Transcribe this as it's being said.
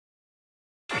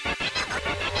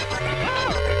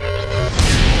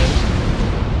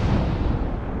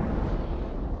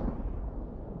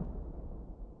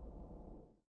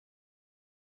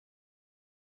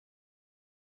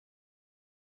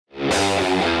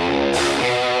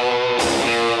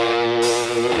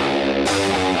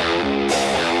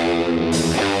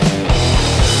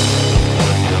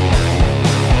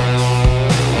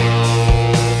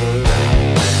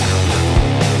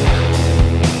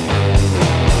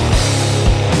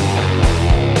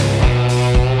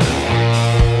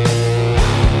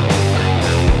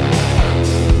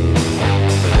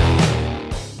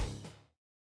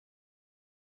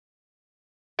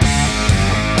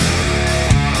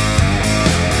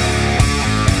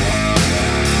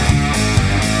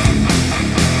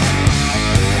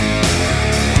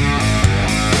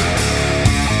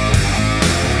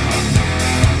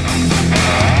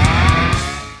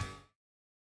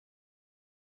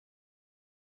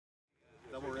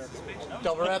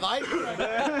Double red light.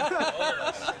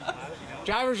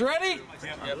 Drivers ready?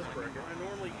 Yep.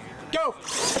 Go!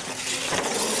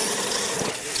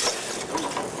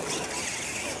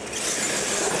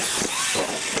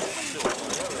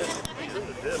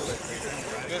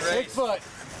 Good race. Bigfoot.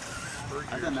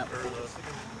 I've done that before.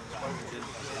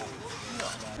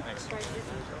 Thanks.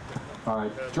 All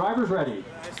right, drivers ready.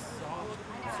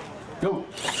 Go.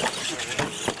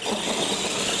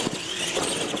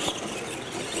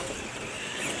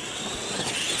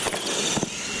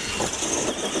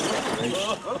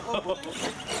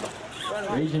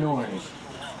 Raging orange.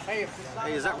 Hey,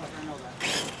 is that one?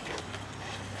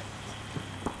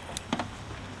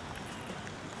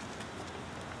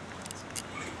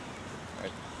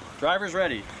 Drivers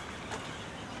ready.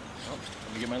 Oh,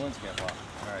 let me get my lens cap off.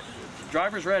 All right.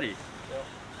 Drivers ready. Yep.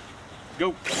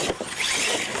 Go.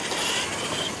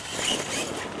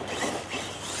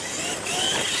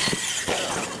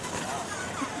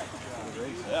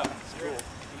 Yeah, it's cool.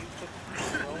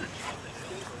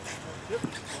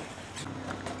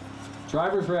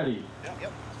 Drivers ready.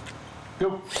 Yep.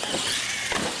 Go.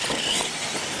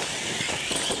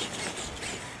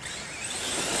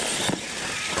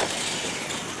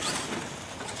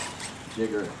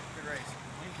 Jigger. Good race.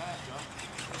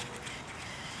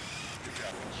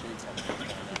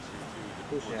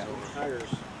 Yeah, tires.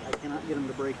 I cannot get them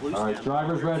to break loose. All right,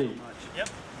 drivers ready. Yep.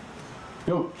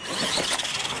 Go.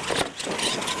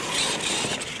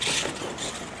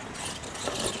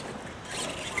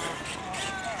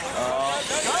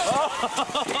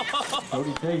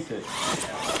 Cody, chase it.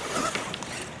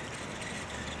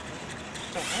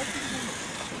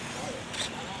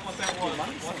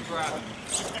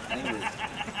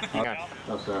 Okay.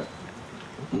 Oh, sorry.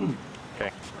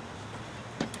 Okay.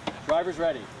 Drivers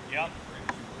ready. Yep.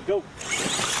 Go.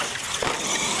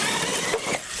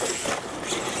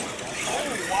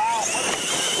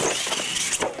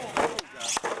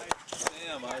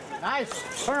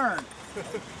 Nice turn.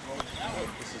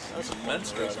 That's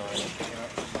immense race on it.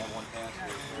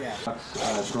 Yeah.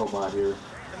 Robot here.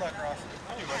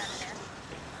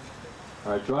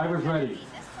 All right, drivers ready.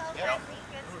 Yep.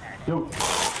 Go.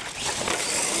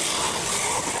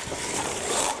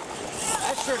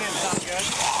 That sure didn't sound good.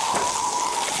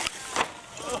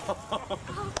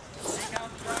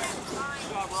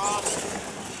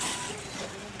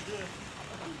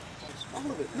 All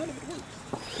of it, none of it works.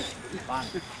 Fine.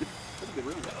 That's a good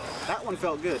run. That one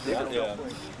felt good.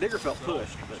 Digger felt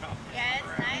pushed. But Yeah,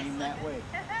 it's nice. Aim that way.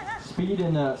 Speed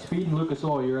and Lucas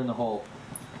Oil, you're in the hole.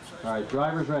 All right,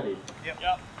 drivers ready.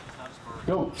 Yep.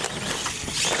 Go.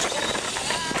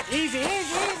 Easy, easy,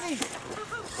 easy.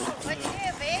 What you do,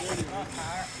 babe? Lost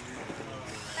power.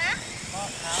 Huh?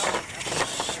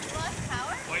 Lost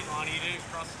power? Waiting on you to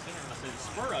cross the center. I said,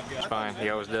 spur I've got. Fine, he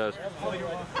always does.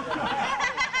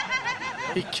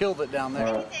 he killed it down there.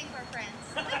 Anything for friends.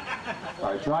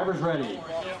 All right, drivers ready.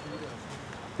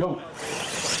 Go.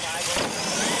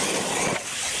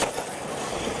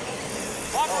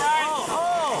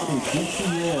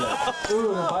 Yeah.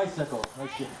 Ooh, the bicycle.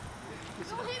 Nice shit.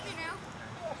 Don't hit me now.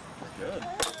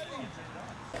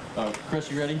 Good. Chris,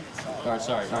 you ready? All right,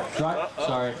 sorry. All right,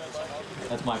 sorry.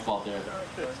 That's my fault there.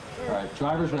 All right,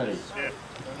 drivers ready.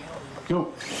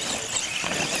 Go.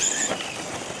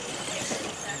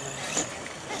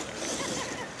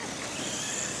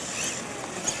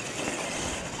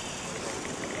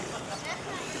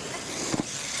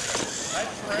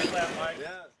 Nice straight left, Mike.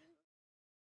 Yeah.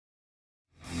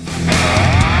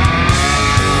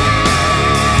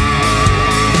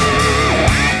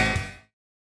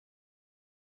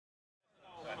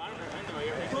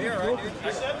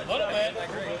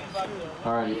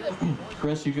 All right,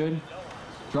 Chris, you good?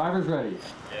 Drivers ready.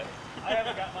 Yeah. I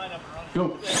haven't got mine up and running.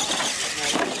 Go.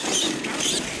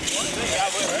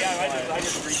 I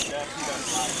just reached out.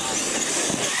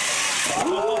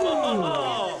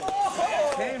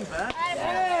 Came back.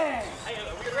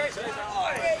 Good race.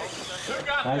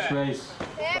 Nice race.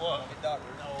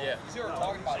 Yeah.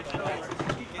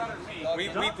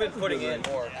 We've been putting in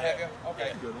more. Have you?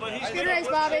 Okay. Good race,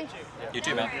 Bobby. You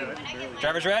too, man.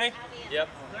 Drivers ready? Yep.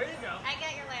 I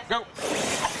got your last Go. one.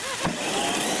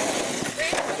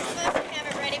 Rick was supposed to have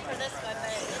it ready for this one,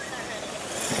 but it's not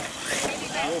ready.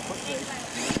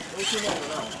 Maybe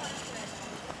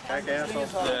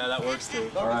Yeah, that works too.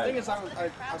 All right. I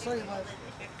saw you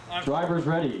last. Drivers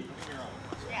ready.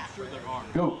 Yeah.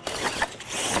 Go.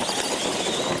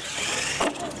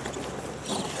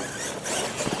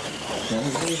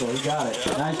 You got it.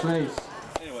 Nice race.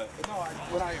 Anyway.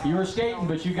 You were skating,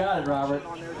 but you got it, Robert.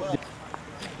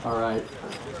 All right.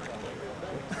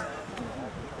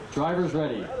 Drivers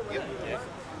ready.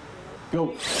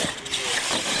 Go.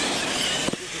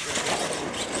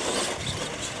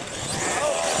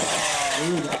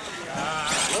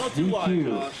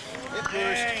 DQ.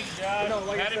 Dang, Josh. No,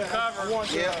 like Had him covered.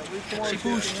 Yeah. She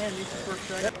pushed.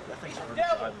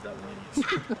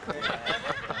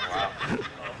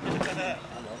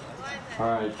 All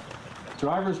right.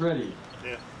 Drivers ready.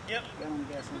 Yeah. Yep.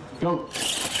 Go.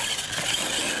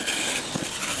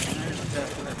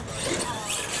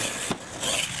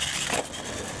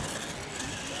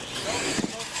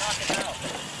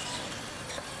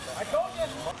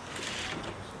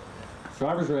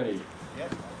 Drivers ready.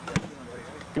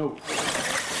 Go.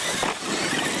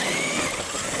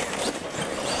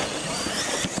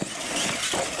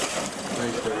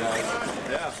 Race there, guys.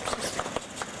 Yeah.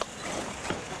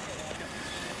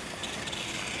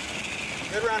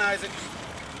 Good run, Isaac.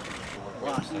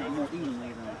 Wow, even more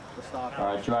evenly than the stock. All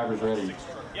right, drivers ready.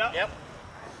 Yep. Yep.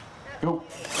 Go.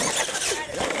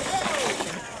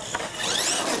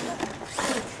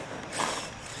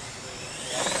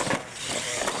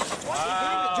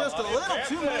 Just a little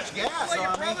too much gas Let your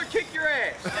on me. brother kick your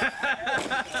ass.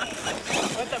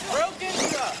 With the broken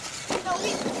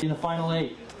stuff. In the final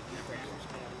 8.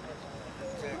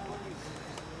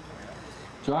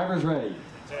 Drivers ready.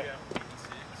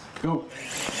 Go.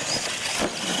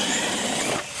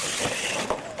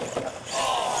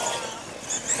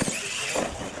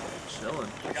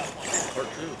 Chilling. Part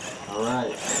 2. All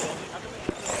right.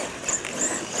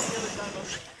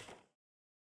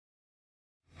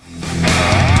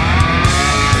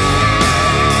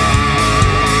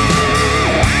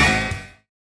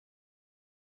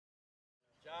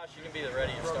 Josh, you can be the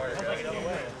ready starter.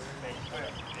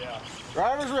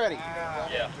 Driver's ready.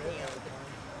 Yeah.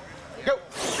 Go.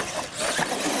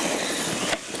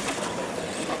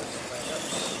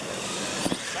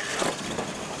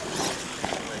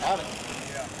 Have it.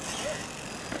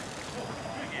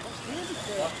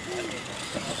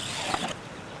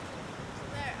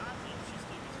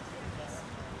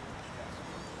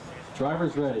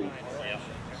 Drivers ready.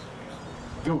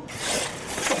 Go.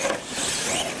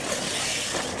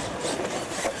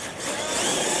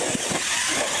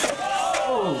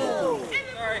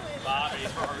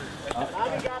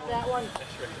 Bobby got that one.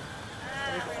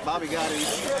 Bobby got it.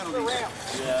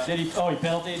 Yeah. Did he? Oh, he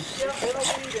penaltied? Yep,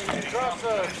 penalty and across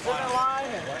the center line.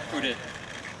 And Who did?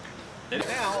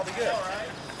 Now I'll be good.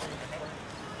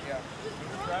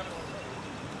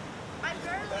 I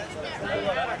barely did that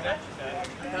right.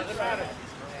 doesn't matter.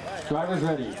 Drivers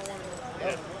ready.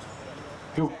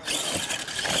 Go.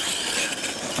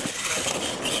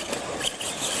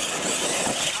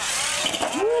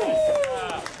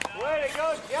 Way to go,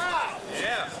 Josh.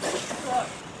 Yeah.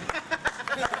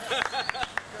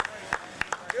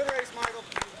 Good race, Michael.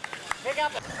 Pick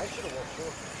out the. I should have worked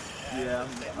short. Yeah,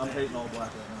 I'm hating all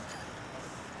black right now.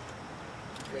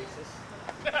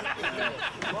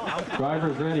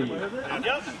 Drivers ready.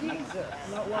 Yep.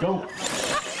 Go.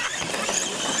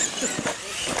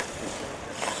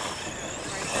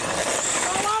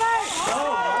 Oh,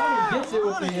 Ronnie gets it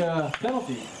with the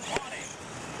penalty.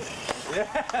 Yeah.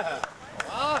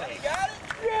 Bobby got it.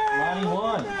 Ronnie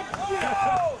won.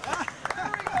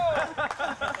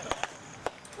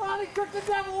 Ronnie took the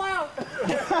devil out.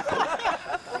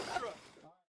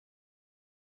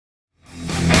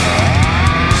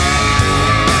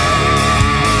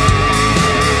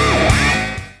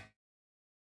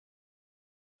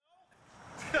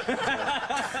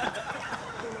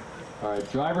 All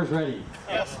right, drivers ready.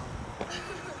 Yes.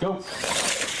 Go. All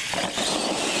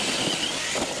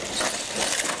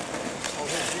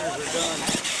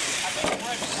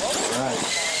right.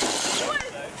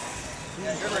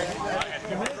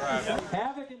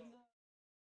 Havoc and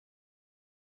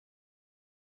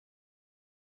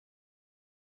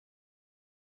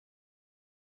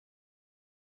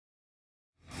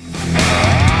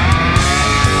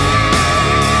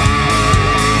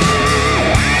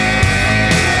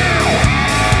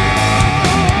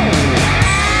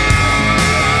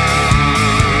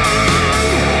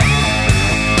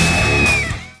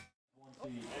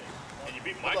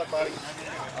Good luck, buddy.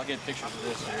 I'll get pictures of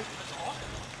this here.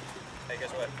 Hey,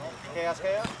 guess what? Chaos,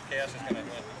 chaos. Chaos is gonna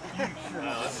win.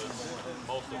 This is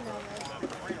most of the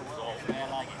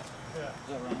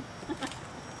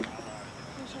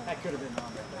That could have been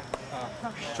on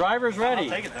there. drivers ready.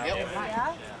 Take it though. Yep.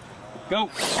 Go.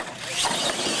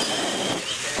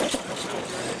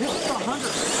 This is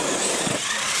 100.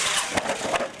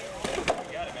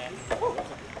 Got it, man.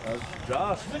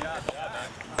 Josh.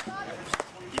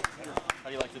 How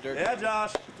do you like the dirt? Yeah,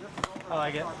 Josh. I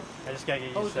like it. I just gotta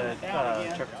get used to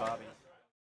Checkered Hobby.